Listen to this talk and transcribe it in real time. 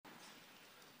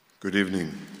Good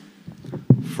evening.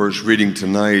 First reading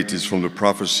tonight is from the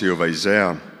prophecy of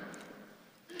Isaiah,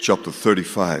 chapter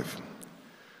 35.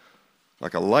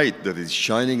 Like a light that is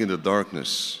shining in the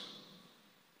darkness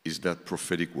is that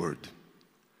prophetic word.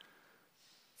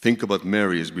 Think about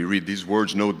Mary as we read these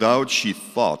words. No doubt she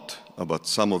thought about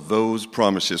some of those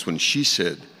promises when she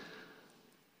said,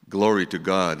 "Glory to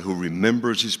God who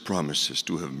remembers his promises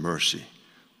to have mercy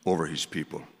over his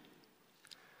people."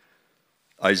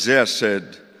 Isaiah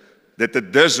said that the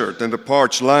desert and the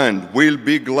parched land will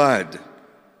be glad.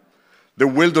 The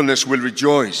wilderness will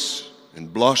rejoice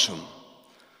and blossom.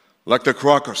 Like the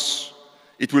crocus,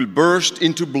 it will burst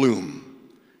into bloom.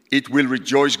 It will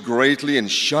rejoice greatly and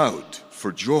shout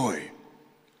for joy.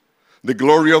 The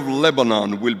glory of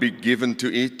Lebanon will be given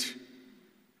to it,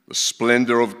 the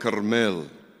splendor of Carmel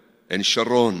and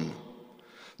Sharon.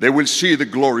 They will see the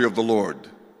glory of the Lord,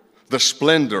 the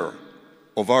splendor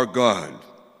of our God.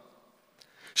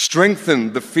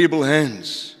 Strengthen the feeble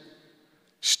hands,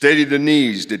 steady the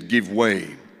knees that give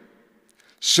way.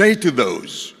 Say to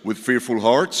those with fearful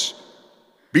hearts,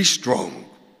 "Be strong,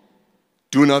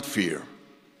 do not fear.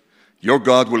 Your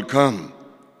God will come.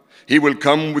 He will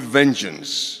come with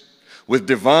vengeance. With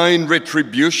divine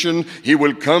retribution, he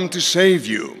will come to save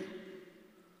you.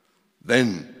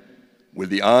 Then will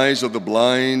the eyes of the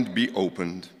blind be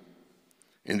opened,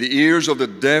 and the ears of the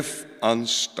deaf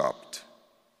unstopped.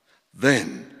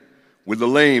 Then will the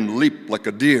lame leap like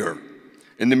a deer,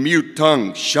 and the mute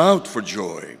tongue shout for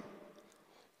joy.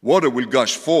 Water will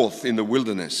gush forth in the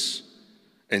wilderness,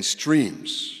 and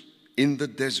streams in the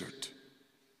desert.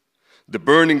 The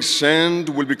burning sand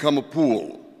will become a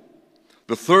pool,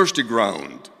 the thirsty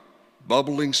ground,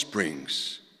 bubbling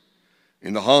springs.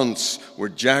 In the haunts where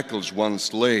jackals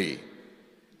once lay,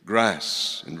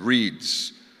 grass and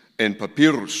reeds and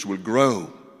papyrus will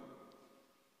grow,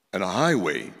 and a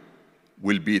highway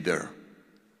will be there.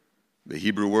 The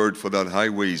Hebrew word for that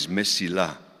highway is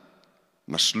mesilah,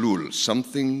 maslul,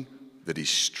 something that is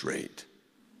straight,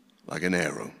 like an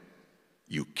arrow.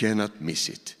 You cannot miss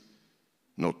it.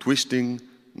 No twisting,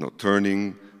 no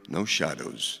turning, no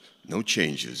shadows, no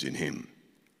changes in him.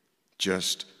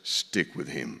 Just stick with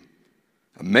him.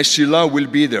 A mesilah will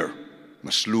be there,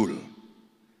 maslul.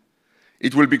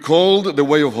 It will be called the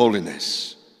way of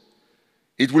holiness.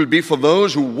 It will be for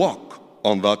those who walk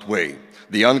on that way.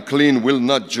 The unclean will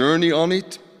not journey on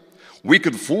it.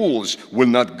 Wicked fools will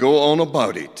not go on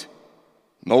about it.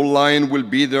 No lion will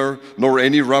be there, nor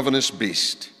any ravenous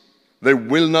beast. They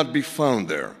will not be found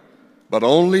there, but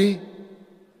only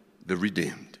the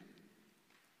redeemed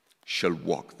shall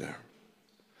walk there.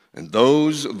 And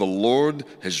those the Lord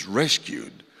has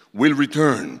rescued will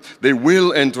return. They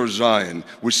will enter Zion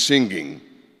with singing.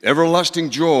 Everlasting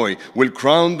joy will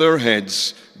crown their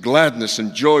heads. Gladness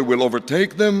and joy will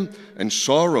overtake them, and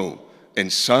sorrow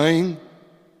and sighing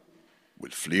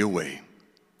will flee away.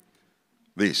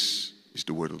 This is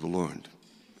the word of the Lord.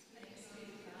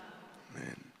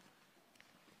 Amen.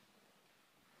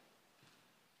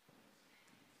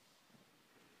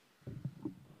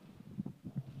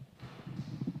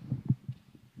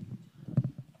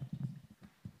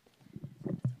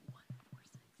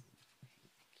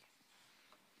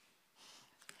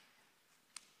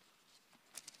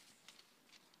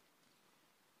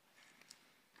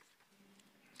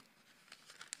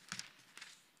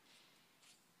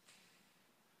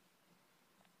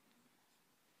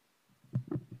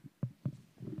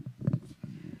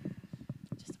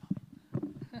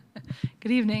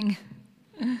 Good evening.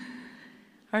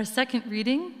 Our second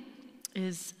reading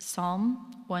is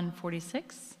Psalm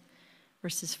 146,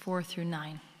 verses 4 through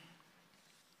 9.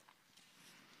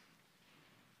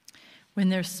 When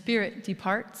their spirit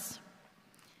departs,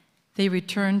 they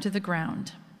return to the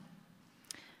ground.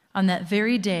 On that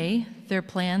very day, their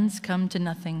plans come to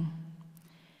nothing.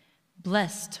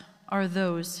 Blessed are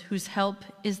those whose help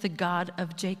is the God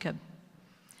of Jacob,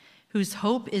 whose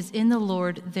hope is in the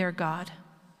Lord their God.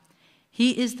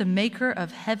 He is the maker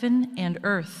of heaven and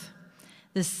earth,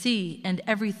 the sea and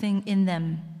everything in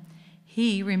them.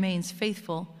 He remains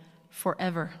faithful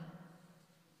forever.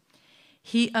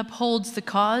 He upholds the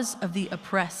cause of the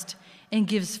oppressed and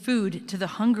gives food to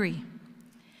the hungry.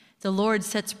 The Lord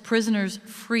sets prisoners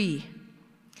free.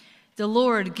 The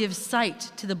Lord gives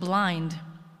sight to the blind.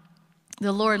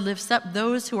 The Lord lifts up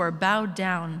those who are bowed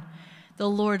down. The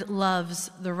Lord loves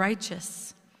the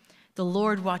righteous. The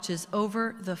Lord watches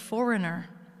over the foreigner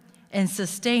and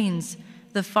sustains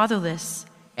the fatherless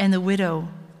and the widow,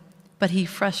 but he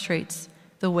frustrates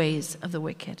the ways of the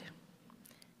wicked.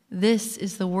 This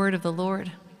is the word of the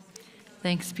Lord.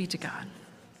 Thanks be to God.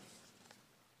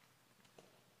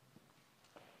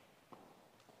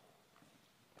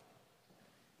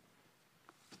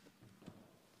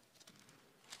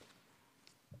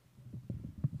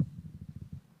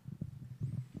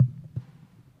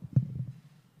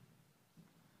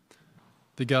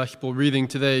 The gospel reading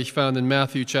today is found in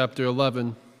Matthew chapter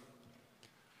 11.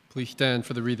 Please stand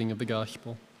for the reading of the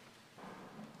gospel.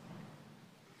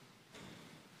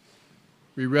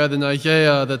 We read in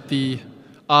Isaiah that the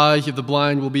eyes of the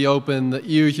blind will be opened, the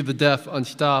ears of the deaf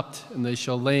unstopped, and those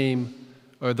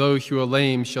who are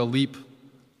lame shall leap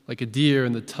like a deer,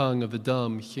 and the tongue of the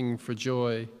dumb sing for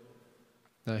joy.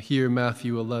 Now hear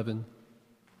Matthew 11,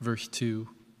 verse 2.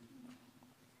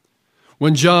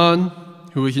 When John,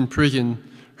 who was in prison,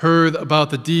 heard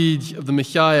about the deeds of the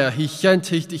Messiah, he sent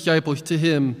his disciples to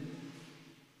him.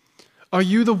 Are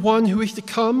you the one who is to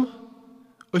come,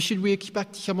 or should we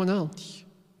expect someone else?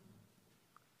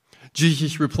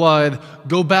 Jesus replied,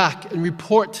 Go back and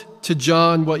report to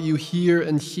John what you hear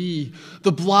and see.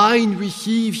 The blind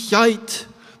receive sight,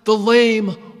 the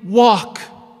lame walk.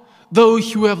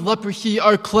 Those who have leprosy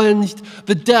are cleansed,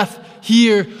 the deaf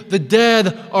hear, the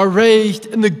dead are raised,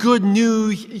 and the good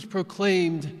news is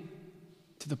proclaimed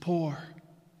to the poor.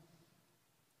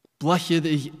 Blessed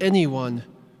is anyone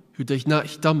who does not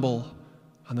stumble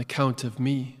on account of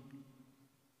me.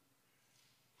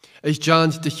 As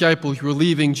John's disciples were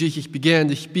leaving, Jesus began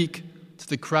to speak to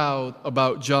the crowd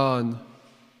about John.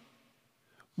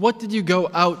 What did you go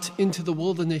out into the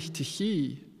wilderness to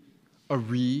see? A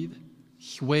reed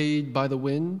swayed by the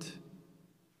wind?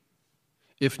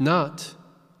 If not,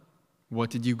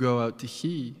 what did you go out to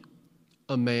see?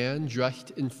 A man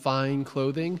dressed in fine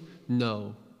clothing?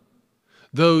 No.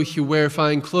 Those who wear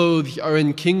fine clothes are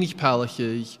in king's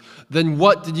palaces. Then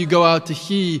what did you go out to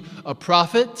see? A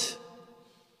prophet?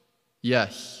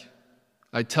 Yes,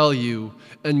 I tell you,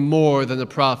 and more than a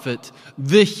prophet.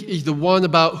 This is the one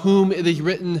about whom it is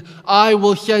written, I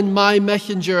will send my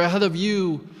messenger ahead of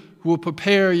you, who will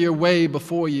prepare your way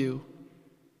before you.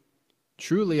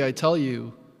 Truly, I tell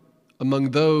you,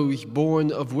 among those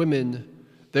born of women,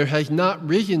 there has not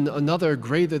risen another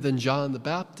greater than John the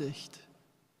Baptist.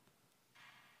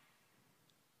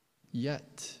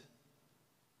 Yet,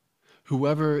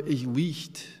 whoever is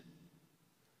least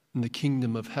in the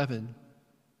kingdom of heaven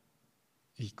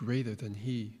is greater than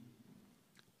he.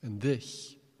 And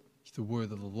this is the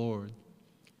word of the Lord.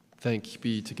 Thanks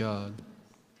be to God.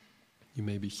 You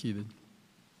may be seated.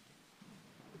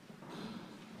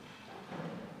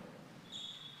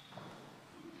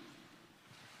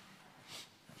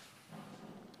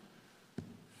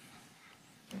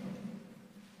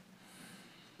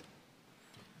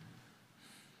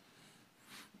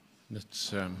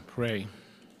 Let's pray.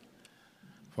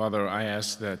 Father, I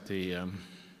ask that the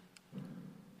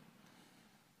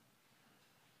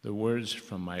words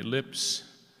from my lips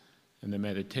and the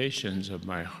meditations of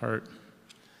my heart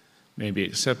may be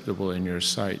acceptable in your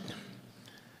sight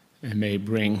and may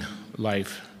bring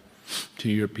life to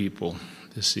your people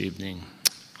this evening.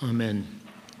 Amen.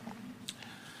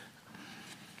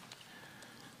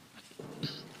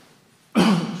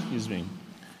 Excuse me.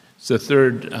 It's the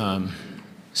third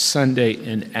Sunday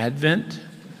in Advent.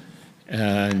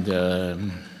 And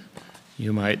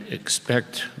you might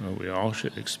expect, or we all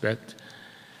should expect,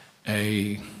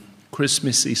 a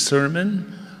Christmassy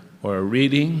sermon or a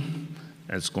reading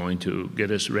that's going to get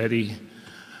us ready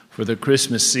for the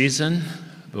Christmas season.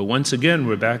 But once again,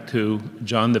 we're back to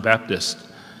John the Baptist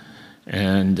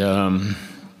and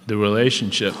the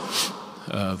relationship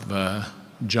of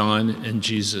John and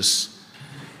Jesus.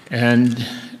 And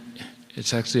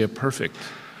it's actually a perfect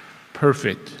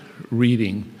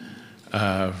reading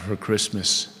for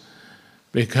Christmas,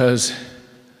 because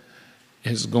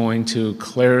it's going to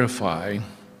clarify,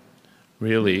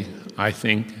 really, I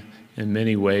think, in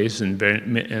many ways, in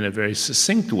a very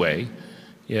succinct way,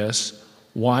 yes,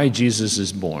 why Jesus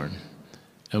is born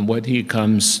and what he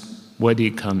comes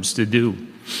to do.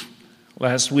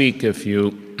 Last week, if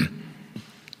you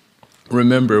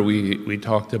remember, we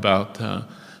talked about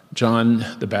John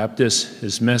the Baptist,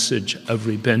 his message of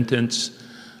repentance.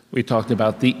 We talked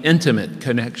about the intimate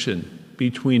connection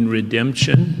between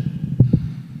redemption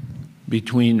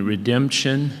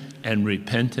and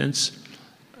repentance,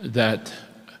 that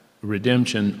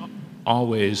redemption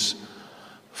always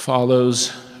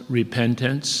follows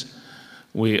repentance.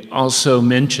 We also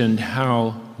mentioned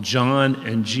how John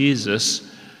and Jesus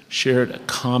shared a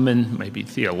common, maybe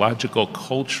theological,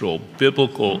 cultural,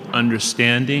 biblical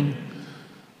understanding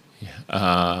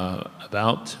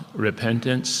about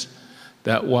repentance.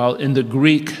 That while in the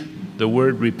Greek, the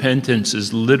word repentance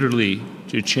is literally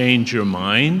to change your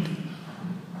mind,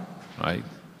 right?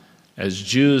 As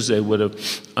Jews, they would have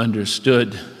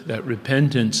understood that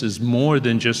repentance is more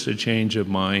than just a change of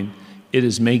mind. It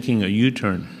is making a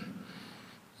U-turn,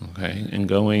 okay, and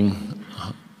going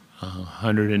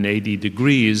 180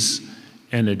 degrees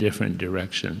in a different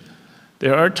direction.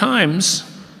 There are times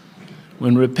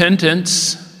when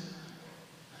repentance,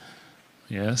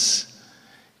 yes,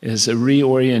 is a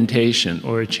reorientation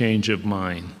or a change of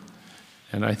mind.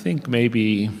 And I think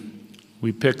maybe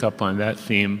we pick up on that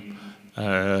theme.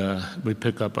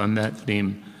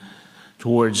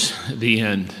 Towards the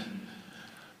end.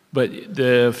 But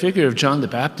the figure of John the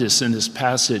Baptist in this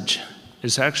passage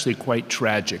is actually quite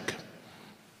tragic,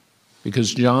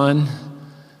 because John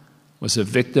was a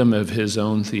victim of his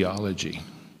own theology,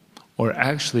 or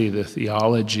actually the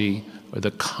theology or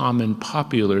the common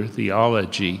popular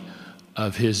theology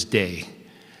of his day.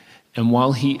 And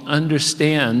while he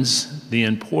understands the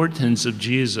importance of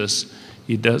Jesus,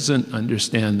 he doesn't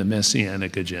understand the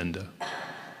messianic agenda.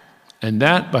 And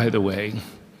that, by the way,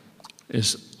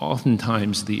 is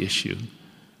oftentimes the issue.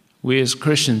 We as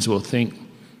Christians will think,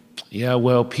 yeah,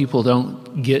 well, people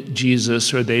don't get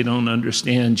Jesus, or they don't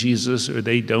understand Jesus, or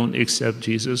they don't accept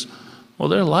Jesus. Well,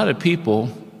 there are a lot of people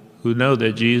who know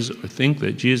that Jesus, or think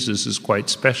that Jesus is quite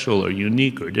special or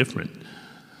unique or different.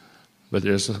 But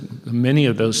there's many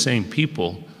of those same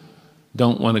people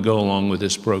don't want to go along with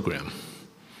this program,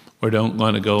 or don't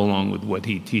want to go along with what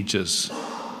he teaches,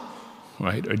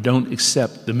 right? Or don't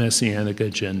accept the messianic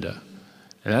agenda.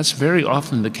 And that's very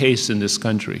often the case in this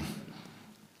country.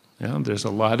 You know, there's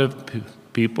a lot of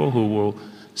people who will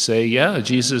say, yeah,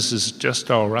 Jesus is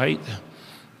just all right.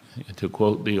 To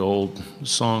quote the old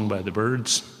song by the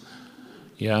Byrds,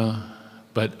 yeah,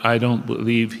 but I don't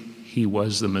believe he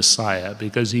was the Messiah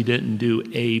because he didn't do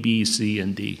A, B, C,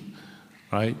 and D,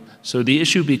 right? So the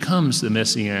issue becomes the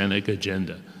messianic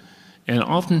agenda. And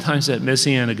oftentimes that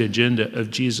messianic agenda of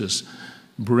Jesus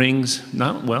brings,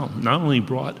 not only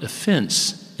brought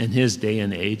offense in his day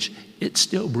and age, it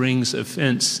still brings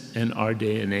offense in our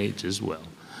day and age as well.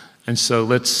 And so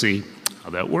let's see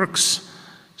how that works.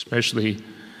 Especially,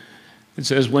 it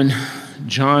says, when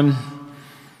John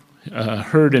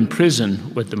heard in prison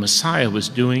what the Messiah was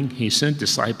doing, he sent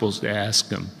disciples to ask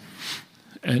him.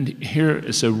 And here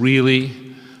is a really,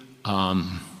 I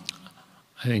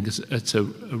think it's a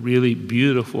really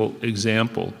beautiful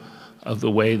example of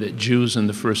the way that Jews in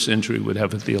the first century would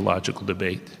have a theological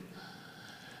debate.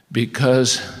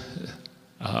 Because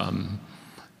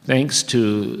thanks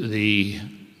to the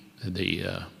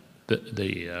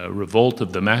revolt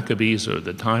of the Maccabees, or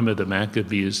the time of the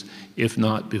Maccabees, if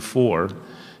not before,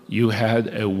 you had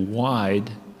a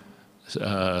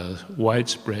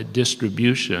widespread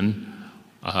distribution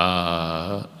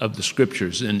of the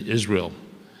scriptures in Israel.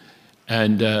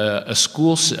 And a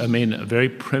very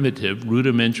primitive,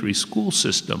 rudimentary school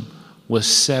system was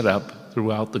set up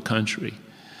throughout the country.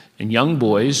 And young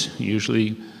boys,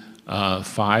 usually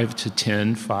 5 to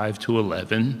 10, 5 to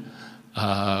 11,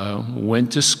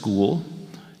 went to school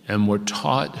and were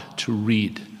taught to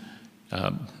read.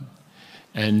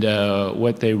 And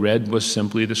what they read was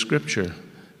simply the scripture.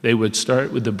 They would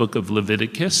start with the book of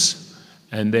Leviticus,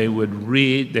 and they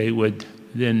would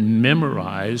then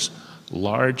memorize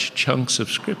large chunks of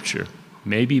scripture,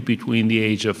 maybe between the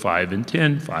age of 5 and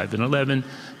 10, 5 and 11,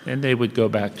 and they would go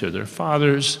back to their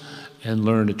fathers and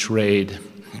learn a trade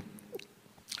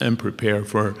and prepare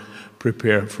for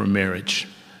marriage.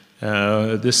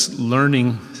 This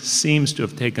learning seems to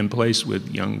have taken place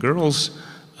with young girls,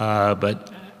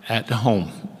 but at home,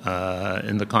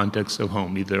 in the context of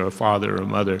home. Either a father or a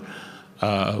mother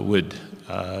would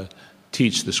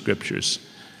teach the scriptures.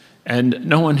 And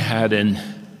no one had in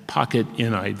pocket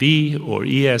NIV or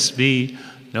ESV.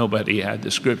 Nobody had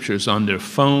the scriptures on their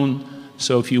phone.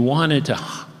 So if you wanted to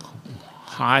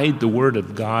hide the word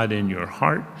of God in your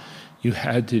heart, you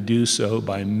had to do so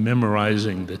by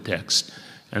memorizing the text.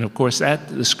 And of course,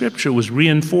 the scripture was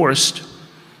reinforced,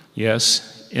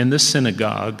 yes, in the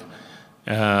synagogue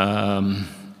and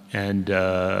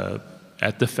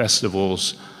at the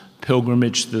festivals,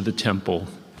 pilgrimage to the temple,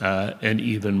 and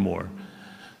even more.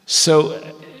 So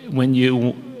when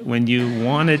you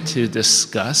wanted to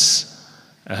discuss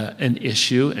an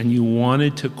issue and you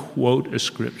wanted to quote a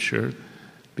scripture,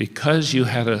 because you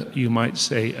had you might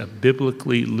say, a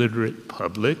biblically literate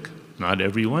public, not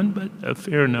everyone, but a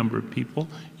fair number of people,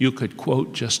 you could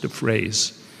quote just a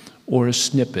phrase or a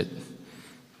snippet,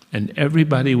 and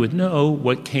everybody would know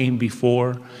what came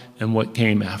before and what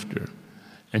came after.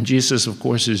 And Jesus, of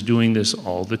course, is doing this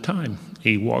all the time.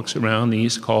 He walks around, he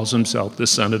calls himself the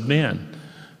Son of Man,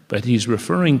 but he's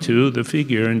referring to the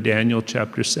figure in Daniel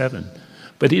chapter 7.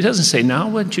 But he doesn't say, now I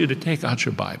want you to take out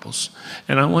your Bibles,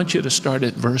 and I want you to start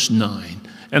at verse 9,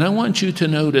 and I want you to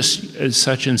notice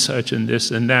such and such and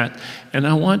this and that, and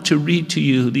I want to read to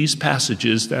you these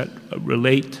passages that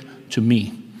relate to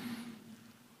me.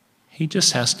 He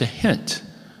just has to hint,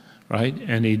 right?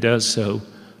 And he does so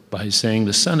by saying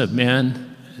the Son of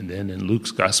Man, And then in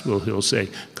Luke's gospel, he'll say,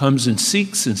 comes and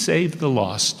seeks and saves the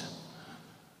lost.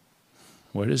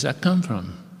 Where does that come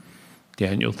from?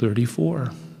 Ezekiel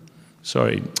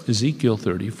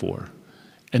 34.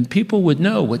 And people would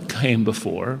know what came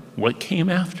before, what came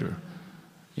after.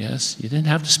 Yes, you didn't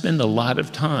have to spend a lot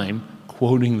of time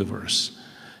quoting the verse.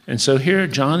 And so here,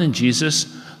 John and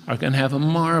Jesus are going to have a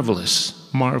marvelous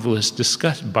Bible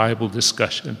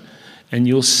discussion. And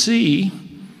you'll see,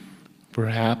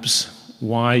 perhaps,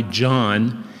 why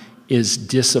John is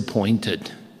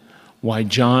disappointed, why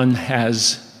John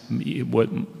has what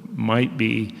might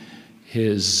be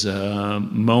his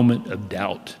moment of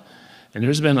doubt. And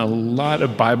there's been a lot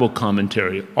of Bible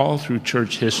commentary all through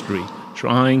church history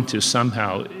trying to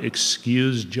somehow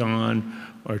excuse John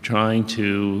or trying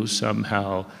to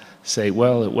somehow say,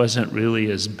 well, it wasn't really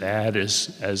as bad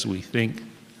as we think.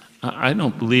 I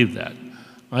don't believe that.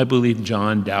 I believe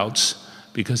John doubts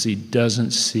because he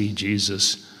doesn't see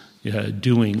Jesus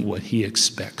doing what he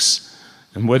expects.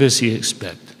 And what does he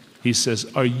expect? He says,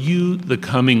 are you the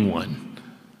coming one?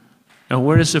 Now,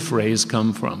 where does the phrase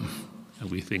come from?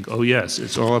 And we think, oh yes,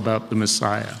 it's all about the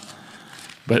Messiah.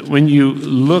 But when you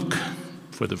look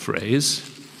for the phrase,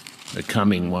 the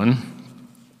coming one,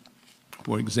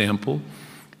 for example,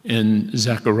 in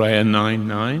Zechariah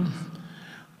 9:9,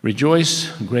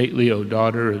 rejoice greatly, O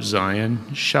daughter of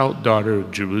Zion, shout, daughter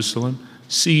of Jerusalem,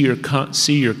 see your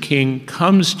king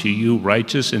comes to you,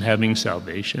 righteous and having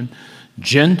salvation,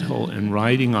 gentle and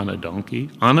riding on a donkey,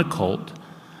 on a colt,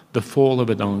 the foal of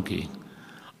a donkey.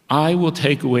 I will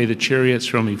take away the chariots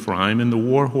from Ephraim and the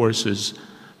war horses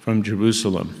from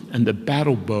Jerusalem, and the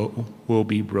battle bow will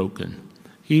be broken.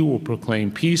 He will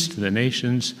proclaim peace to the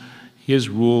nations. His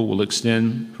rule will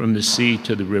extend from the sea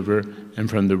to the river, and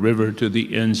from the river to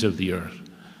the ends of the earth.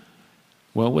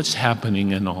 Well, what's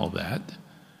happening in all that?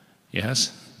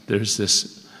 Yes, there's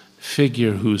this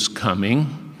figure who's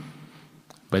coming,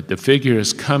 but the figure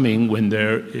is coming when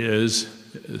there is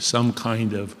some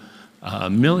kind of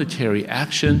military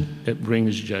action that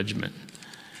brings judgment.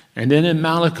 And then in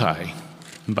Malachi,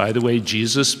 and by the way,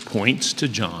 Jesus points to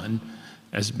John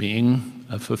as being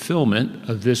a fulfillment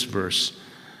of this verse.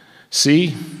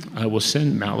 See, I will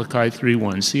send, Malachi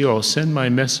 3:1, see, I will send my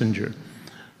messenger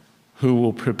who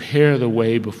will prepare the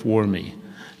way before me.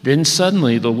 Then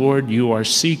suddenly the Lord you are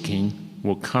seeking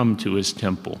will come to his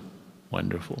temple.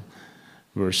 Wonderful.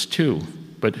 Verse 2,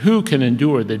 but who can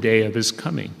endure the day of his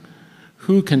coming?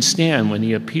 Who can stand when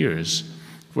he appears?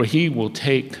 For he will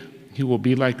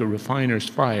be like a refiner's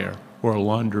fire or a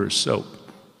launderer's soap.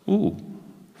 Ooh,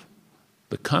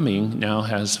 the coming now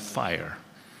has fire.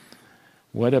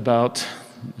 What about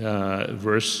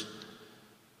verse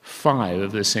 5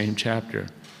 of the same chapter?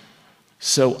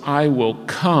 So I will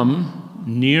come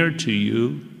near to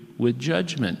you with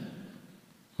judgment.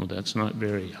 Well, that's not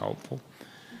very helpful.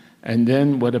 And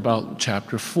then what about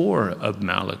chapter 4 of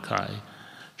Malachi?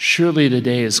 Surely the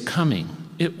day is coming.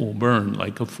 It will burn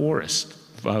like a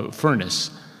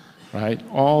furnace, right?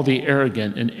 All the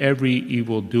arrogant and every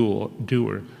evil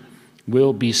doer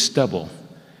will be stubble.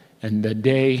 And that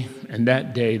day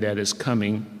that is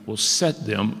coming will set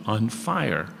them on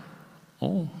fire.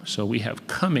 Oh, so we have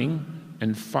coming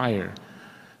and fire.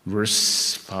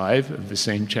 Verse 5 of the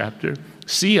same chapter.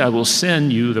 See, I will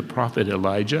send you the prophet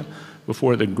Elijah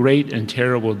before the great and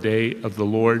terrible day of the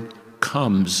Lord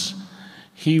comes.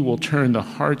 He will turn the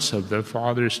hearts of the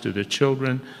fathers to the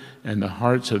children and the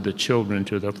hearts of the children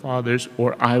to the fathers,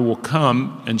 or I will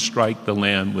come and strike the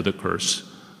land with a curse.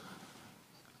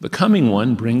 The coming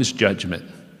one brings judgment,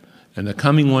 and the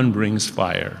coming one brings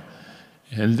fire.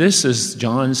 And this is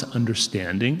John's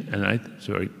understanding, and it's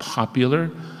a very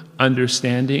popular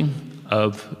understanding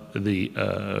of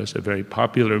it's a very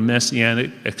popular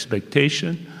messianic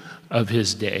expectation of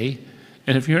his day.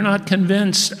 And if you're not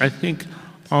convinced, I think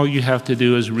all you have to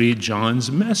do is read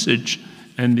John's message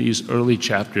and these early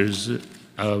chapters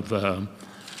of the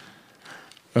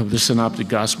Synoptic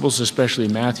Gospels, especially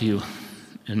Matthew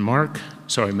and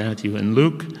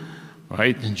Luke,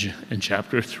 right? In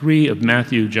chapter 3 of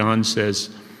Matthew, John says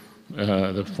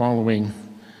the following.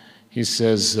 He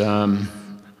says, the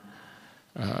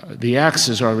axe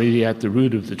is already at the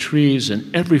root of the trees,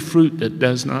 and every fruit that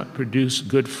does not produce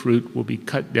good fruit will be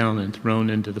cut down and thrown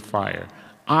into the fire.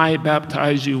 I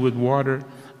baptize you with water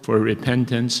for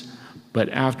repentance, but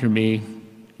after me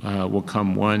will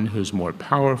come one who's more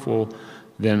powerful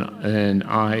than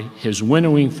I. His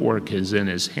winnowing fork is in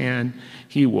his hand.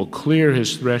 He will clear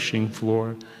his threshing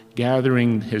floor,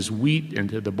 gathering his wheat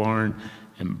into the barn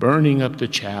and burning up the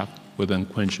chaff with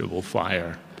unquenchable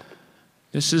fire.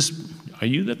 Are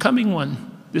you the coming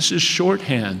one? This is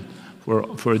shorthand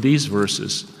for these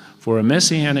verses, for a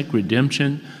messianic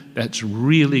redemption that's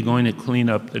really going to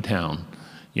clean up the town.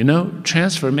 You know,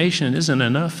 transformation isn't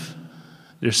enough.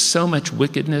 There's so much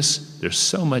wickedness. There's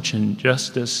so much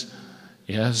injustice.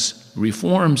 Yes,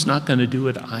 reform's not going to do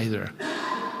it either.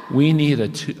 We need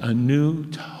a new,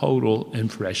 total,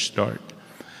 and fresh start.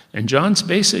 And John's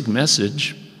basic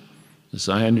message, as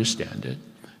I understand it,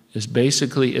 is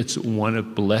basically it's one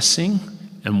of blessing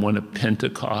and one of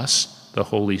Pentecost, the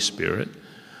Holy Spirit.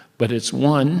 But it's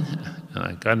one, and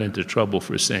I got into trouble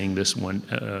for saying this one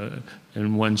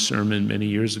in one sermon many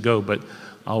years ago, but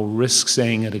I'll risk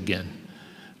saying it again.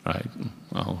 Right?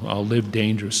 I'll live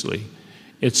dangerously.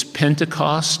 It's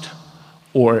Pentecost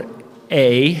or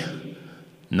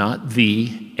not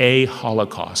the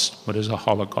Holocaust. What is a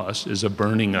Holocaust? Is a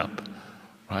burning up,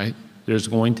 right? There's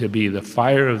going to be the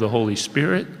fire of the Holy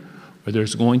Spirit, or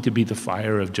there's going to be the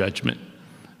fire of judgment.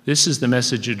 This is the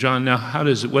message of John. Now,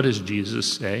 what does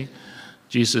Jesus say?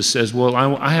 Jesus says, well,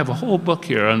 I have a whole book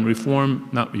here on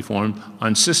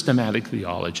on systematic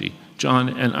theology, John,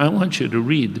 and I want you to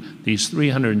read these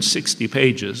 360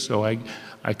 pages so I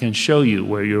can show you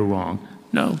where you're wrong.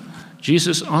 No,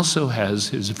 Jesus also has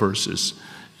his verses,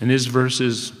 and his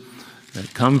verses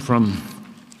that come from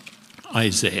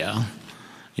Isaiah.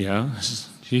 Yeah,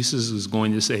 Jesus is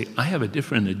going to say, I have a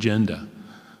different agenda.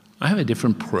 I have a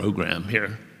different program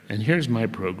here, and here's my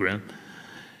program.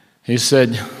 He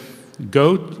said,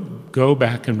 go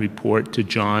back and report to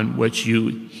John what you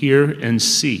hear and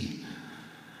see.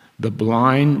 The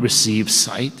blind receive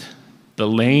sight, the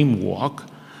lame walk,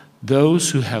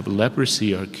 those who have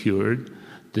leprosy are cured,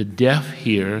 the deaf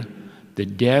hear, the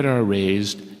dead are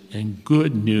raised, and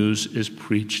good news is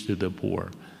preached to the poor.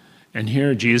 And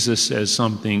here Jesus says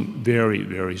something very,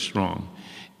 very strong.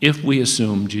 If we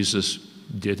assume Jesus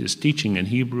did his teaching in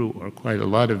Hebrew, or quite a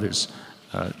lot of his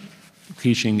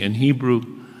teaching in Hebrew,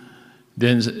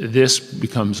 then this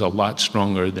becomes a lot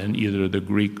stronger than either the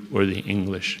Greek or the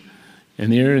English.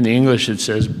 And here in the English it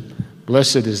says,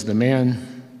 blessed is the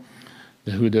man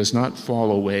who does not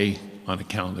fall away on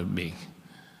account of me.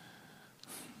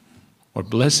 Or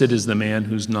blessed is the man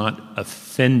who's not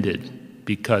offended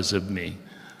because of me.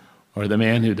 Or the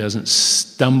man who doesn't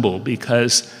stumble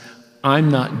because I'm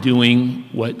not doing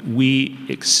what we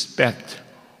expect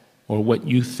or what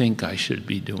you think I should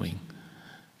be doing.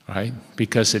 Right?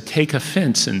 Because to take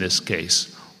offense in this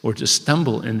case, or to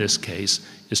stumble in this case,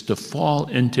 is to fall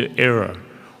into error,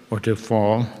 or to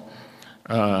fall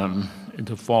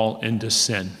into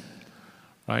sin.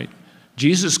 Right?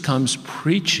 Jesus comes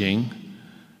preaching,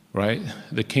 right,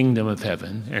 the kingdom of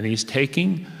heaven, and he's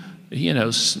taking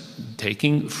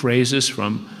phrases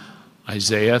from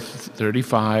Isaiah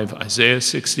 35, Isaiah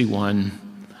 61,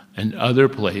 and other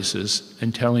places,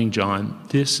 and telling John,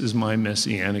 this is my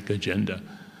messianic agenda.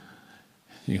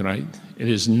 Right? It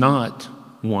is not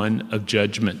one of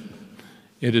judgment.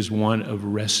 It is one of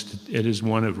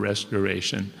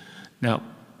restoration. Now,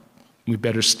 we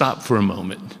better stop for a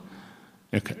moment,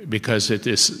 because it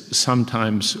is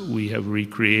sometimes we have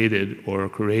recreated or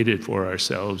created for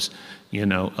ourselves,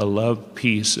 a love,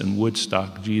 peace, and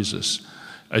Woodstock Jesus,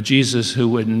 a Jesus who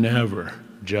would never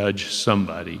judge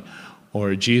somebody,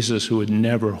 or a Jesus who would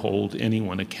never hold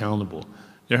anyone accountable.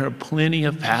 There are plenty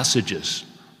of passages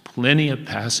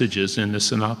in the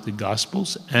Synoptic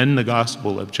Gospels and the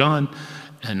Gospel of John,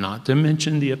 and not to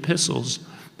mention the epistles,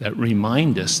 that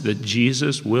remind us that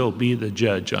Jesus will be the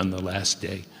judge on the last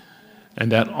day,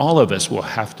 and that all of us will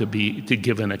have to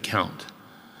give an account.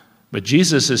 But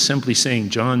Jesus is simply saying,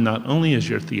 John, not only has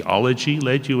your theology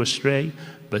led you astray,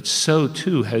 but so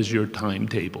too has your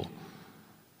timetable.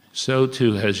 So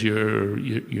too has your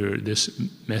this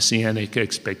messianic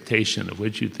expectation of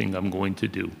what you think I'm going to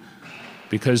do.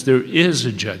 Because there is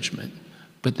a judgment,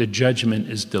 but the judgment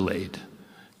is delayed.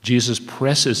 Jesus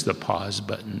presses the pause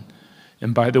button.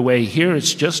 And by the way, here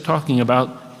it's just talking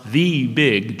about the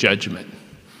big judgment.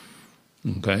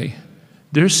 Okay?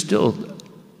 There's still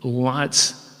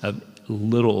lots of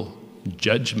little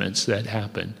judgments that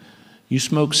happen. You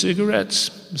smoke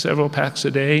cigarettes, several packs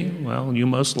a day, well, you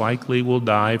most likely will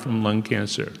die from lung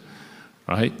cancer,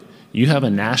 right? You have a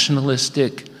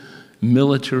nationalistic,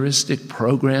 militaristic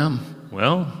program,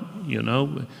 well,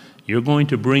 you're going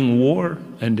to bring war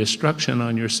and destruction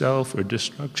on yourself, or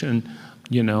destruction,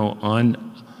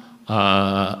 on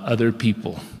other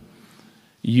people.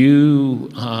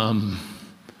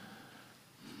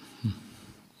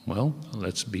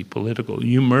 Let's be political.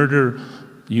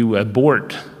 You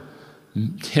abort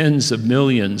tens of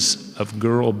millions of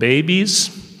girl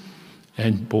babies,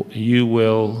 and you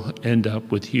will end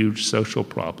up with huge social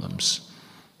problems.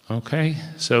 Okay?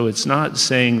 So it's not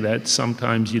saying that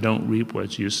sometimes you don't reap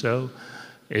what you sow.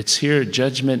 It's here,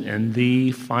 judgment, and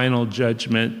the final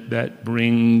judgment that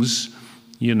brings,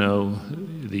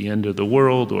 the end of the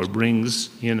world, or brings,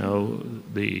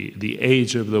 the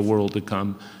age of the world to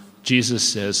come. Jesus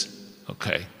says,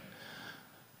 okay.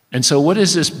 And so what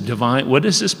is this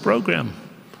program?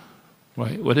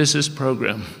 Right? What is this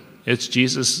program? It's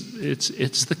Jesus,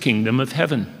 it's the kingdom of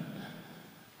heaven.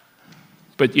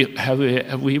 But have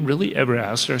we really ever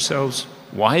asked ourselves,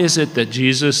 why is it that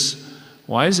Jesus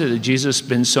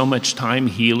spends so much time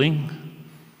healing?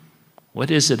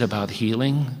 What is it about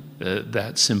healing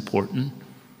that's important?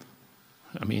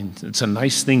 I mean, it's a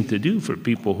nice thing to do for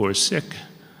people who are sick.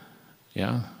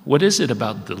 Yeah. What is it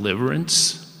about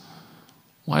deliverance?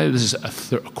 Why is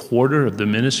a quarter of the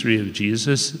ministry of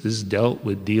Jesus is dealt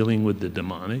with dealing with the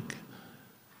demonic?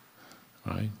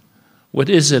 Right? What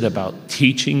is it about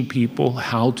teaching people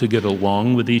how to get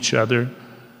along with each other?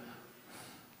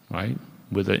 Right?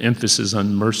 With an emphasis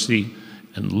on mercy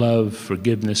and love,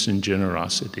 forgiveness, and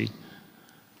generosity.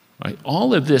 Right?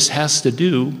 All of this has to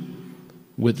do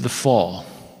with the fall.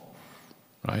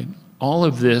 Right? All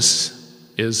of this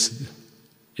is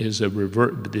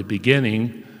the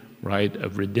beginning, right,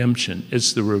 of redemption.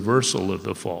 It's the reversal of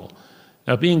the fall.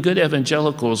 Now, being good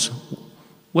evangelicals,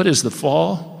 what is the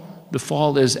fall? The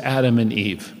fall is Adam and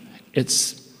Eve.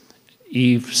 It's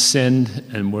Eve sinned,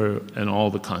 and all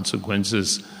the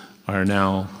consequences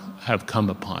have come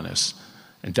upon us.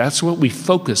 And that's what we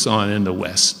focus on in the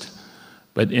West.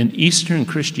 But in Eastern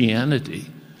Christianity,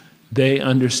 they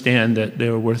understand that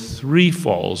there were 3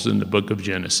 falls in the book of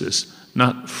Genesis.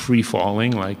 Not free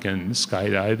falling like in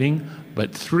skydiving,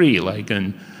 but 3 like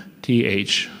in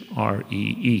THREE.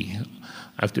 I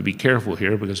have to be careful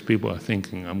here because people are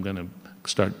thinking I'm going to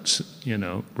start,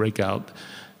 break out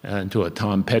into a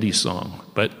Tom Petty song.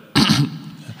 But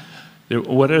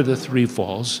what are the 3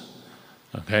 falls?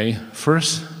 Okay,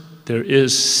 first, there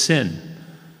is sin.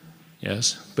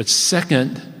 Yes, but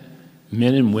second,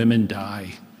 men and women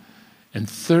die. And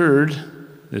third,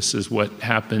 this is what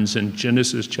happens in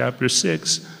Genesis chapter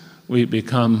 6, we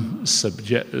become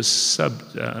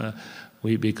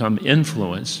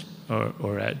influenced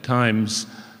or at times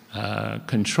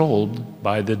controlled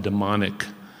by the demonic,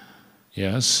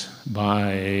 yes,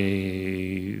 by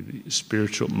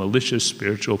malicious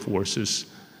spiritual forces.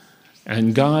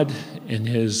 And God, in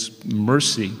his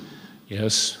mercy,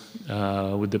 yes,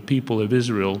 with the people of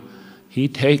Israel, he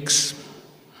takes,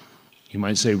 you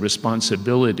might say,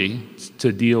 responsibility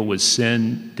to deal with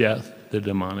sin, death, the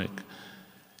demonic,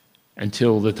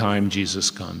 until the time Jesus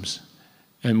comes.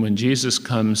 And when Jesus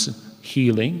comes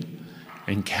healing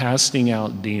and casting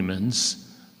out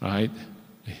demons, right,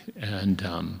 and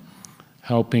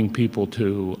helping people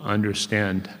to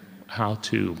understand how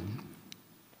to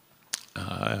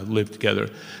live together.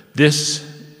 This,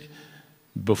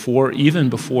 even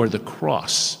before the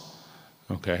cross,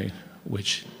 okay,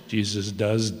 which Jesus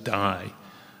does die,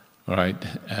 all right,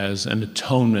 as an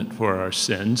atonement for our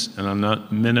sins, and I'm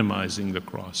not minimizing the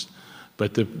cross,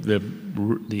 but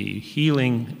the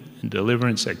healing and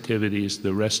deliverance activities,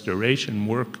 the restoration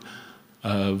work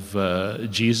of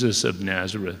Jesus of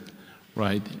Nazareth,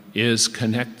 right, is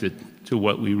connected to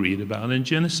what we read about in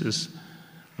Genesis,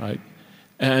 right?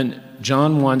 And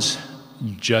John wants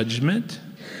judgment,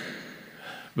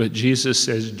 but Jesus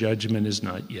says judgment is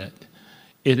not yet.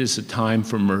 It is a time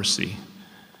for mercy.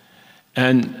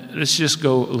 And let's just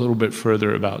go a little bit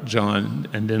further about John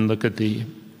and then look at the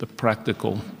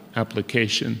practical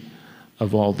application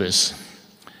of all this.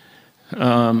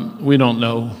 We don't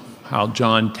know how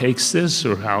John takes this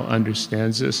or how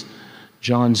understands this.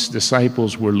 John's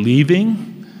disciples were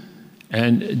leaving,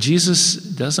 and Jesus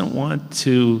doesn't want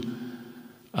to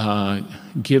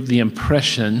give the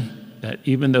impression that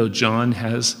even though John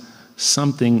has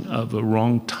something of a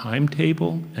wrong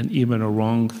timetable and even a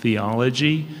wrong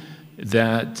theology,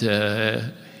 that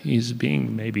he's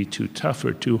being maybe too tough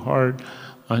or too hard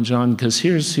on John. Because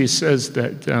he says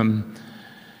that,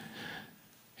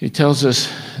 he tells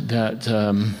us that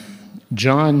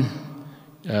John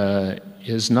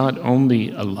is not only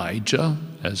Elijah,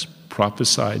 as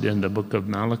prophesied in the book of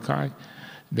Malachi,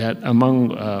 that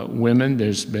among women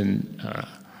there's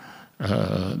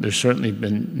certainly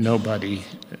been nobody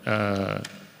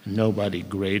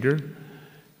greater,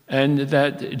 and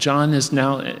that John is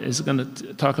going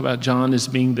to talk about John as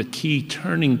being the key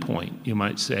turning point, you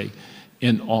might say,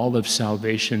 in all of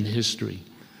salvation history.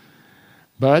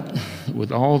 But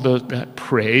with all that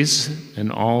praise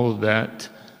and all that,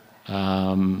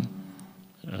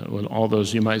 with all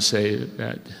those, you might say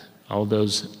that all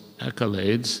those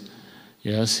accolades,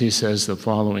 yes, he says the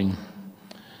following.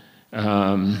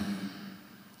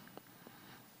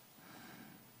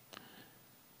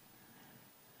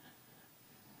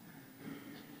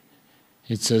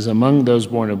 It says, among those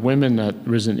born of women, not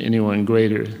risen anyone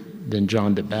greater than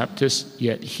John the Baptist,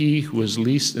 yet he who is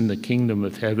least in the kingdom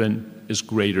of heaven is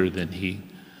greater than he.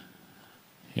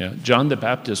 Yeah, John the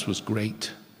Baptist was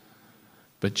great,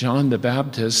 but John the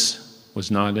Baptist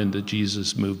was not in the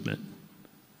Jesus movement.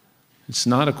 It's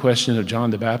not a question of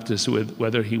John the Baptist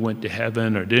whether he went to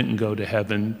heaven or didn't go to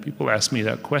heaven. People ask me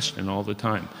that question all the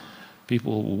time.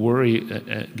 People worry,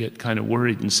 get kind of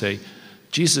worried and say,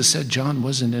 Jesus said John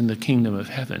wasn't in the kingdom of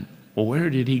heaven. Well, where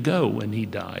did he go when he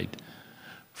died?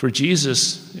 For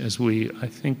Jesus, as I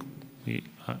think,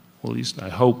 at least I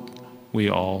hope we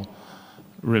all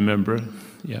remember,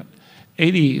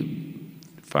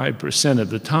 85%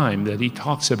 of the time that he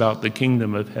talks about the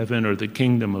kingdom of heaven or the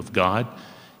kingdom of God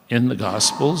in the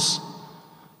Gospels,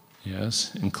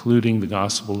 yes, including the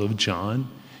Gospel of John,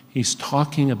 he's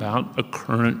talking about a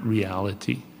current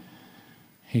reality.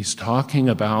 He's talking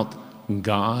about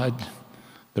God,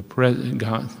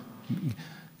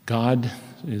 God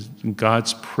is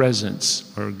God's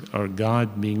presence, or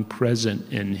God being present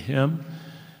in him,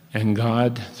 and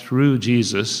God, through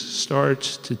Jesus,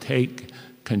 starts to take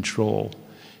control.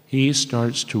 He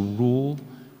starts to rule,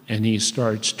 and he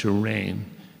starts to reign.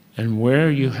 And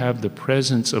where you have the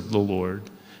presence of the Lord,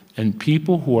 and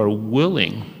people who are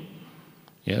willing,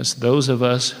 yes, those of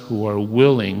us who are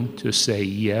willing to say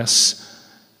yes,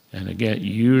 and again, it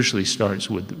usually starts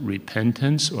with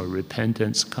repentance, or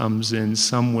repentance comes in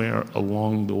somewhere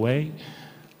along the way,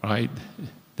 right?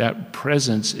 That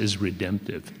presence is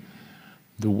redemptive.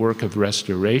 The work of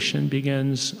restoration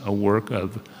begins, a work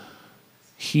of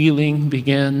healing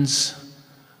begins,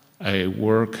 a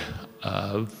work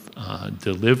of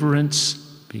deliverance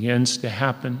begins to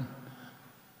happen.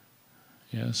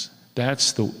 Yes, that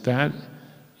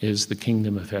is the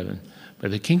kingdom of heaven. But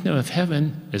the kingdom of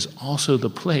heaven is also the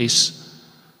place.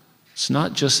 It's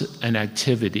not just an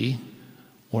activity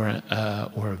or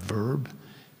a verb.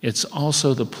 It's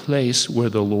also the place where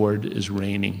the Lord is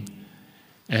reigning.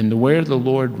 And where the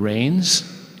Lord reigns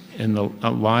in the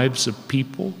lives of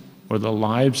people or the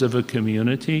lives of a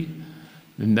community,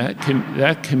 then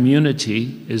that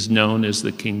community is known as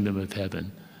the kingdom of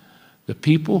heaven. The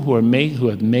people who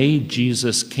have made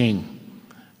Jesus king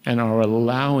and are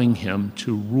allowing him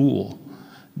to rule,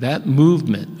 that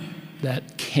movement,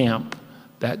 that camp,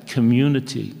 that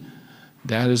community,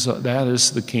 that is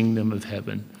the kingdom of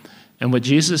heaven. And what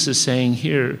Jesus is saying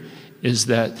here is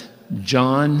that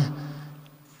John,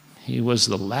 he was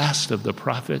the last of the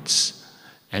prophets,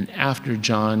 and after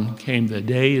John came the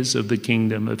days of the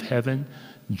kingdom of heaven.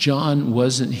 John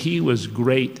he was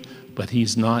great, but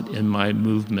he's not in my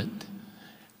movement.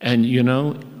 And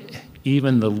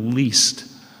even the least,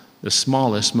 the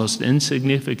smallest, most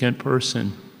insignificant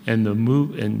person in the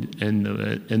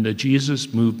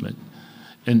Jesus movement,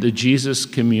 in the Jesus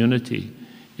community,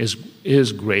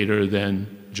 is greater than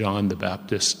John the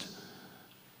Baptist.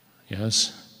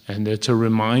 Yes, and it's a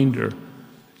reminder.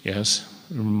 Yes,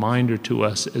 a reminder to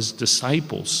us as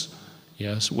disciples.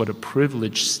 Yes, what a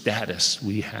privileged status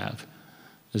we have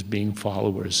as being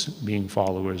followers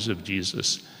of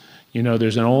Jesus.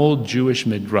 There's an old Jewish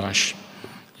midrash,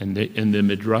 and the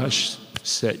midrash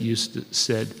said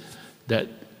that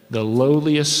the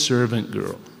lowliest servant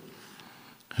girl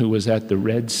who was at the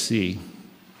Red Sea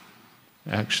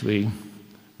actually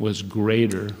was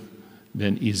greater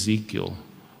than Ezekiel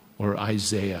or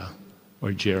Isaiah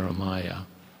or Jeremiah.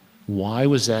 Why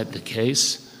was that the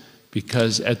case?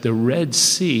 Because at the Red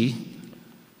Sea,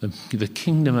 the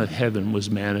kingdom of heaven was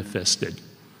manifested.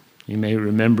 You may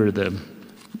remember the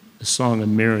Song of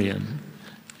Miriam.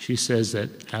 She says that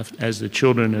as the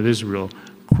children of Israel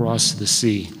crossed the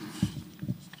sea,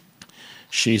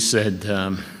 she said,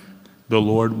 the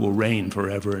Lord will reign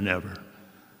forever and ever.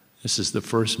 This is the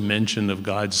first mention of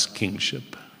God's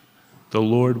kingship. The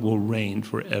Lord will reign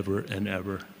forever and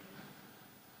ever.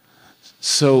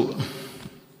 So,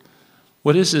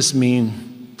 what does this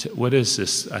mean?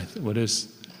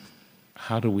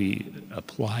 How do we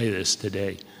apply this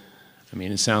today? I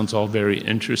mean, it sounds all very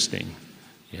interesting.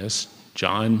 Yes,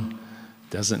 John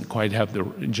doesn't quite have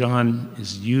John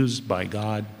is used by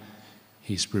God.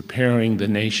 He's preparing the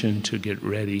nation to get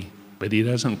ready, but he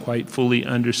doesn't quite fully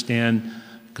understand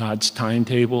God's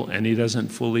timetable, and he doesn't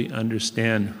fully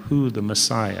understand who the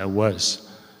Messiah was.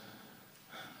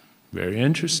 Very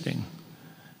interesting.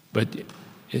 But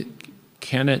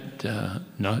can it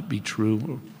not be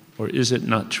true, or is it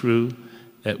not true,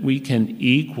 that we can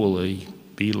equally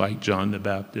be like John the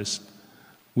Baptist?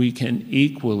 We can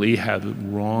equally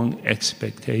have wrong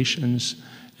expectations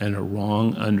and a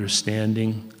wrong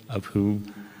understanding of who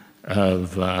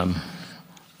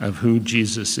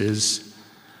Jesus is.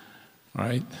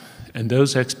 Right? And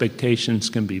those expectations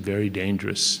can be very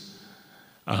dangerous.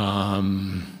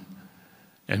 And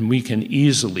we can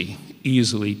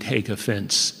easily take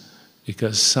offense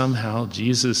because somehow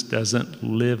Jesus doesn't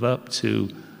live up to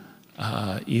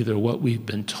either what we've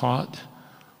been taught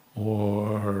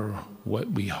or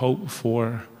what we hope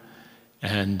for.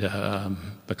 And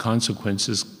the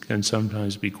consequences can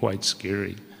sometimes be quite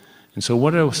scary. And so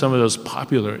what are some of those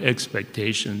popular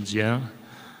expectations, yeah?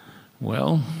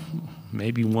 Well,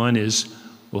 maybe one is,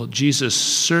 well, Jesus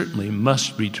certainly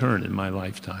must return in my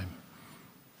lifetime.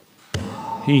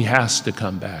 He has to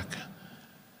come back.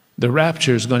 The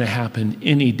rapture is going to happen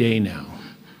any day now.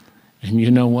 And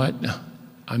you know what?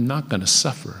 I'm not going to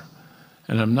suffer.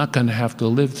 And I'm not going to have to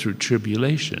live through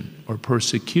tribulation or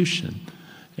persecution.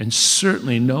 And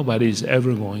certainly nobody's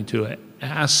ever going to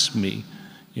ask me,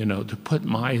 to put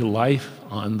my life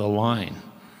on the line,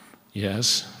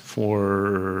 yes,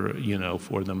 for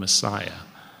the Messiah.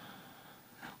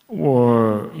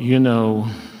 Or,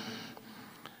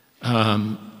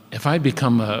 if I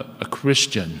become a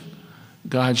Christian,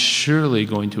 God's surely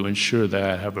going to ensure that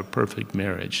I have a perfect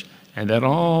marriage and that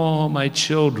all my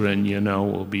children,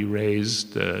 will be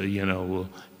raised, will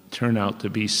turn out to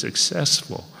be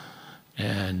successful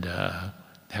and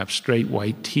have straight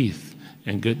white teeth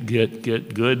and get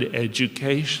good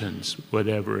educations,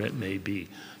 whatever it may be.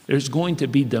 There's going to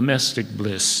be domestic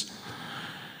bliss.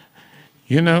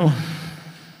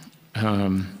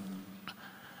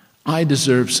 I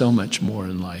deserve so much more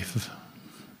in life.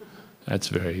 That's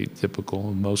very typical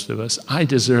of most of us. I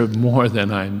deserve more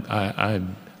than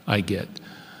I get.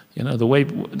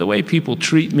 The way people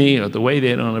treat me or the way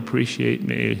they don't appreciate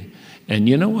me. And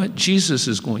you know what? Jesus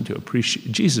is going to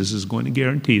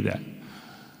guarantee that.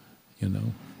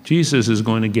 Jesus is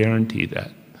going to guarantee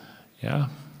that. Yeah.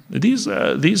 These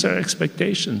are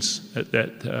expectations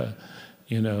that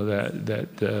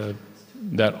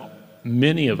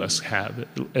many of us have,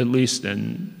 at least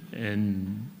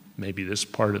in maybe this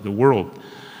part of the world.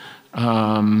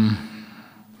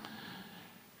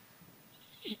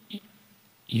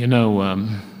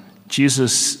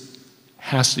 Jesus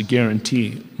has to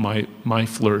guarantee my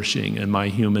flourishing and my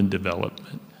human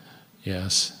development.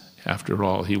 Yes, after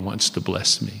all, he wants to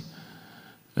bless me.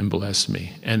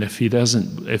 And if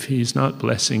he's not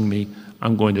blessing me,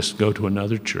 I'm going to go to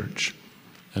another church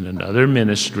and another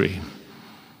ministry.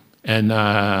 And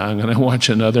I'm going to watch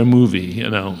another movie,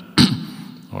 or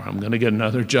I'm going to get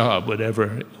another job,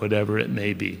 whatever it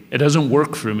may be. It doesn't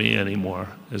work for me anymore,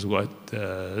 is what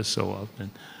so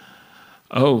often.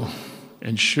 Oh,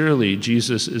 and surely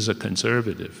Jesus is a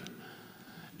conservative,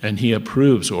 and he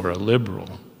approves, or a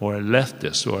liberal, or a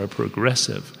leftist, or a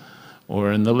progressive,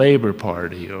 or in the Labor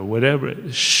Party, or whatever.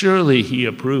 Surely he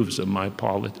approves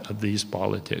of these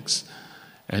politics.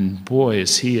 And boy,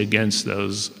 is he against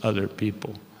those other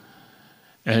people.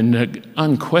 And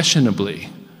unquestionably,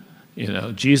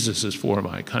 Jesus is for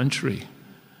my country.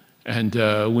 And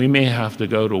we may have to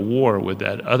go to war with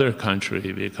that other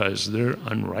country because they're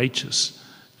unrighteous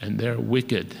and they're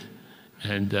wicked.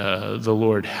 And the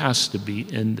Lord has to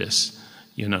be in this.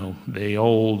 The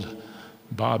old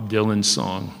Bob Dylan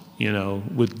song,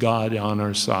 with God on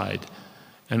our side.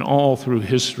 And all through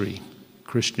history,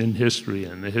 Christian history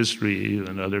and the history of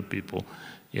even other people,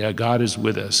 yeah, God is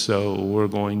with us, so we're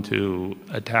going to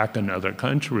attack another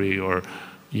country, or,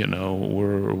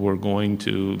 we're going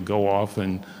to go off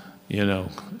and,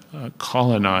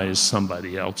 colonize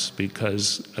somebody else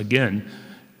because, again,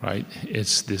 right,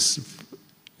 it's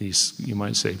these, you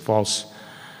might say, false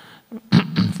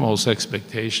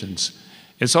expectations.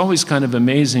 It's always kind of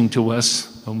amazing to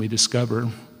us when we discover,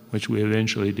 which we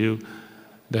eventually do,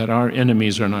 that our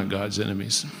enemies are not God's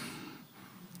enemies.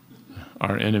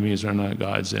 Our enemies are not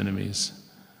God's enemies.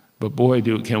 But boy,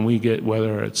 can we get,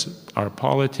 whether it's our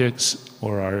politics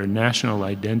or our national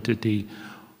identity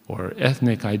or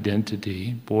ethnic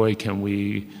identity, boy, can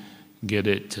we get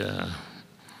it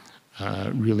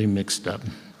really mixed up.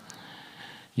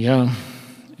 Yeah,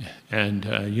 and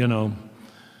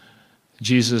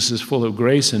Jesus is full of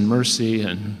grace and mercy,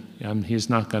 and he's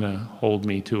not going to hold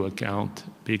me to account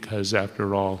because,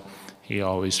 after all, he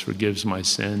always forgives my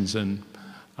sins, and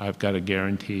I've got a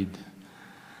guaranteed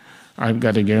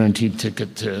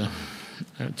ticket to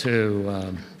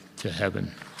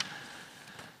heaven.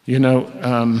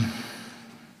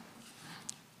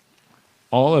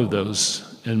 All of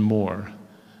those and more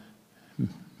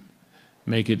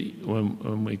make it,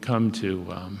 when we come to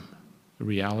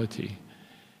reality,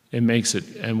 it makes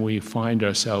it, and we find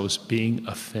ourselves being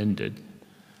offended,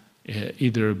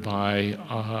 either by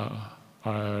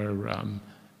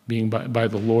by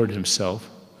the Lord himself,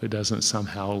 who doesn't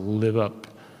somehow live up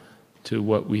to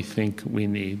what we think we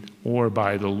need or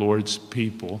by the Lord's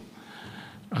people,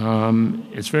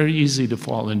 it's very easy to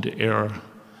fall into error.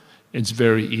 It's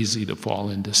very easy to fall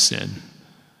into sin.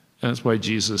 That's why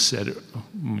Jesus said,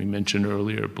 we mentioned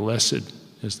earlier, blessed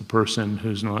is the person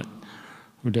who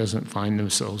doesn't find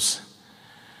themselves.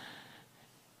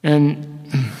 And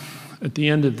at the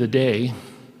end of the day,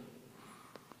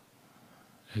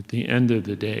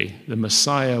 the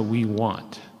Messiah we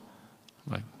want,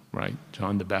 like, right,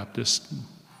 John the Baptist,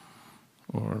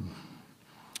 or,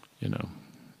 in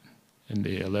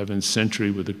the 11th century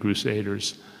with the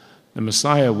Crusaders, the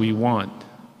Messiah we want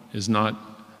is not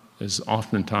as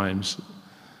oftentimes,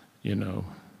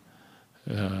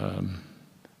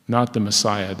 not the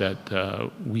Messiah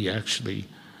that we actually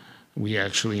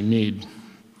need.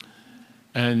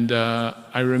 And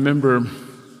I remember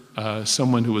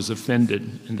someone who was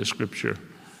offended in the scripture,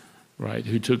 right,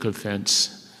 who took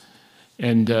offense.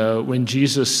 And when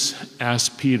Jesus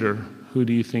asked Peter, "Who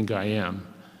do you think I am?"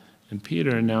 and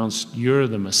Peter announced, "You're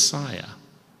the Messiah."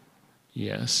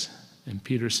 Yes. And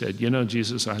Peter said,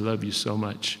 Jesus, I love you so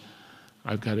much.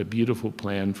 I've got a beautiful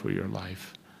plan for your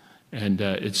life. And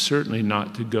it's certainly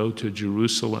not to go to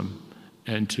Jerusalem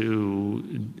and to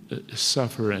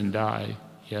suffer and die.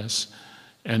 Yes.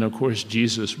 And of course,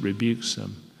 Jesus rebukes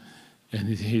him. And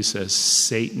he says,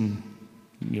 Satan,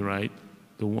 you're right,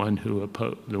 the one who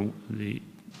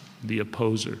the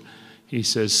opposer. He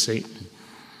says, Satan,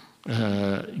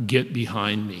 get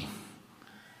behind me.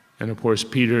 And of course,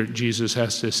 Jesus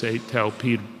has to tell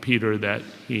Peter that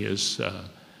he is,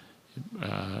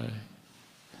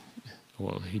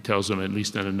 he tells him at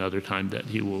least at another time that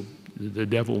the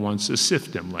devil wants to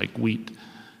sift him like wheat.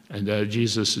 And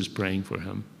Jesus is praying for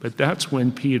him. But that's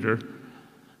when Peter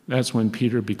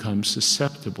becomes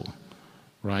susceptible,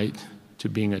 right, to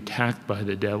being attacked by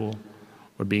the devil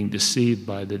or being deceived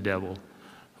by the devil,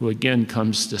 who again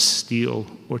comes to steal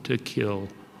or to kill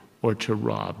or to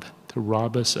rob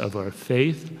us of our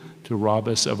faith, to rob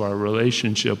us of our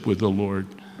relationship with the Lord.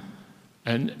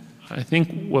 And I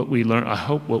think I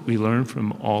hope what we learn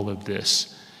from all of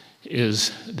this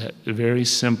is that very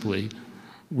simply,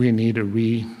 we need a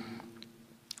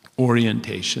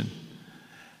reorientation.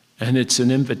 And it's an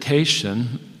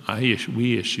invitation,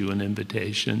 we issue an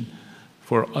invitation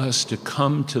for us to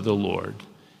come to the Lord.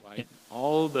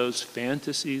 All those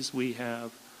fantasies we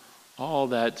have,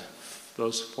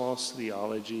 those false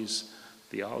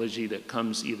theology that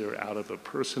comes either out of a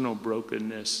personal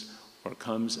brokenness or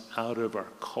comes out of our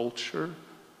culture,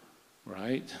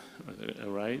 right?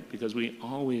 Because we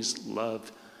always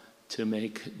love to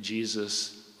make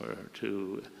Jesus,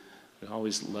 we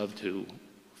always love to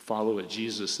follow a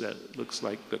Jesus that looks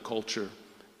like the culture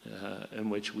in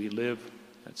which we live.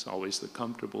 That's always the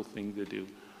comfortable thing to do.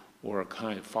 Or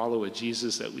follow a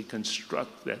Jesus that we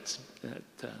construct that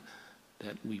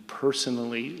we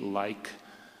personally like.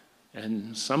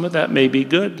 And some of that may be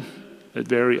good, but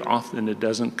very often it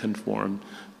doesn't conform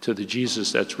to the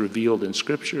Jesus that's revealed in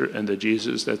Scripture and the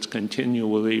Jesus that's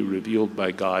continually revealed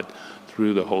by God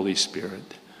through the Holy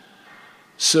Spirit.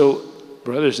 So,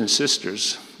 brothers and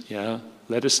sisters,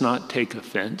 let us not take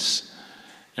offense,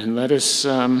 and let us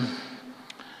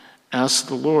ask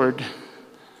the Lord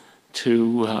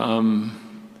to,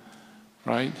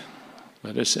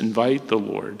 let us invite the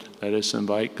Lord, let us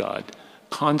invite God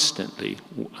constantly,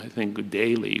 I think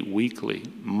daily, weekly,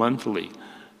 monthly,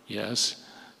 yes,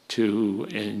 to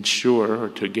ensure or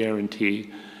to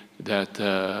guarantee that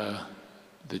the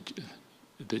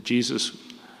Jesus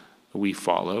we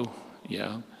follow,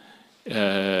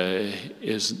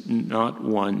 is not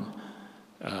one,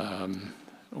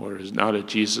 or is not a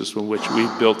Jesus from which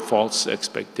we've built false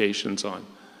expectations on.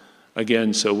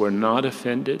 Again, so we're not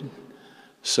offended,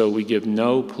 so we give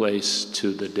no place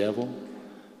to the devil,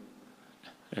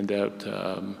 and that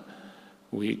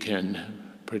we can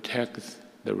protect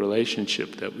the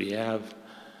relationship that we have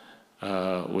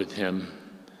with him.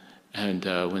 And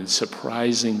when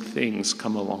surprising things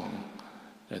come along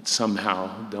that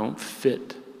somehow don't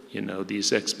fit,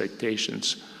 these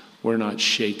expectations, we're not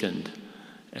shaken,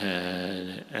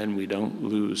 and we don't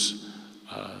lose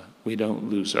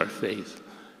our faith,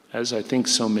 as I think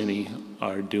so many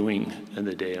are doing in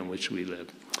the day in which we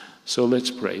live. So let's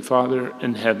pray. Father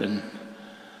in heaven,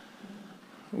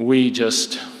 we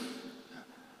just,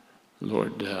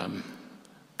 Lord,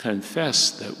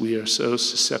 confess that we are so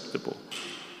susceptible,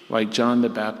 like John the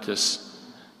Baptist,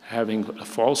 having a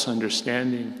false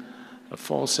understanding, a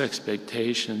false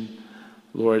expectation,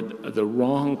 Lord, the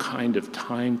wrong kind of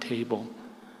timetable.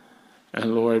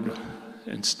 And Lord,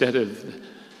 instead of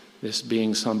this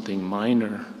being something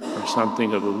minor or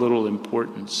something of a little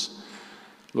importance,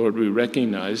 Lord, we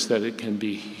recognize that it can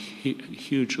be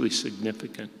hugely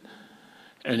significant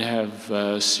and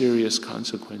have serious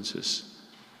consequences.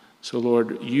 So,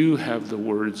 Lord, you have the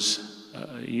words.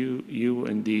 You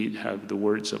indeed have the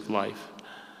words of life.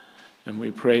 And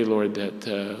we pray, Lord,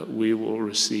 that we will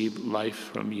receive life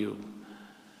from you.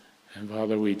 And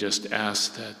Father, we just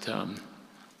ask that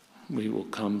we will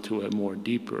come to a more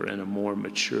deeper and a more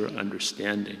mature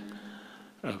understanding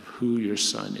of who your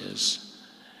Son is.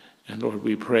 And Lord,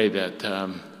 we pray that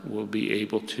we'll be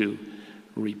able to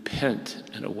repent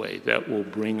in a way that will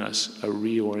bring us a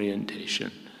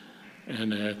reorientation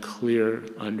and a clear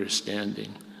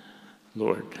understanding,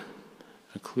 Lord,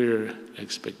 a clear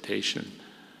expectation,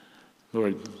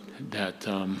 Lord, that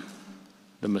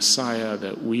the Messiah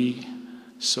that we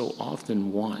so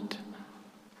often want,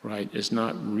 right, is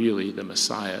not really the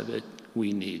Messiah that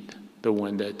we need, the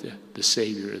one that the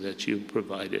Savior that you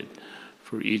provided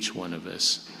for each one of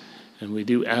us. And we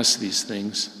do ask these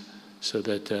things so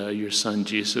that your Son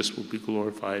Jesus will be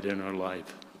glorified in our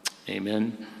life.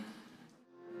 Amen.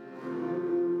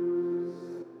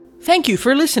 Thank you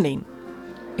for listening.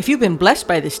 If you've been blessed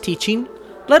by this teaching,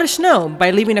 let us know by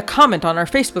leaving a comment on our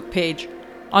Facebook page,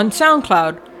 on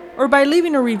SoundCloud, or by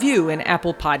leaving a review in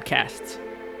Apple Podcasts.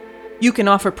 You can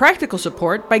offer practical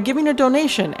support by giving a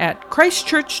donation at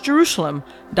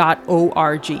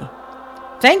christchurchjerusalem.org.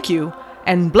 Thank you,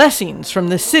 and blessings from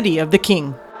the City of the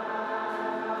King.